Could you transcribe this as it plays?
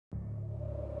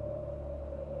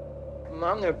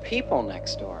Mom, there are people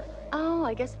next door. Oh,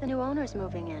 I guess the new owner's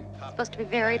moving in. It's supposed to be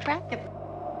very attractive.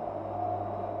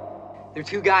 There are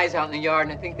two guys out in the yard,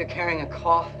 and I think they're carrying a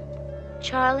coffin.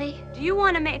 Charlie, Do you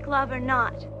want to make love or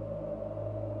not?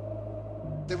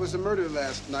 There was a murder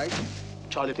last night.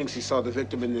 Charlie thinks he saw the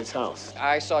victim in this house.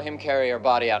 I saw him carry her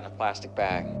body out in a plastic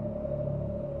bag.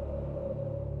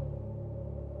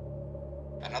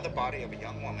 Another body of a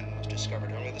young woman was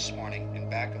discovered early this morning in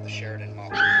back of the Sheridan Mall.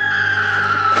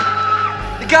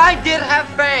 The guy did have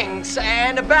fangs,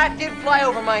 and a bat did fly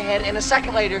over my head, and a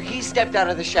second later, he stepped out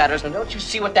of the shadows. Now, don't you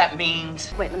see what that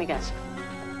means? wait, let me guess.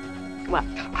 What?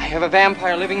 I have a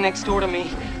vampire living next door to me,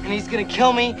 and he's gonna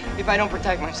kill me if I don't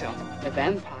protect myself. The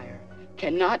vampire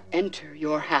cannot enter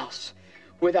your house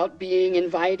without being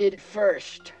invited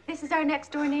first. This is our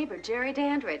next door neighbor, Jerry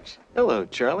Dandridge. Hello,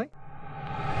 Charlie.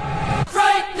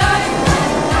 Fright Night!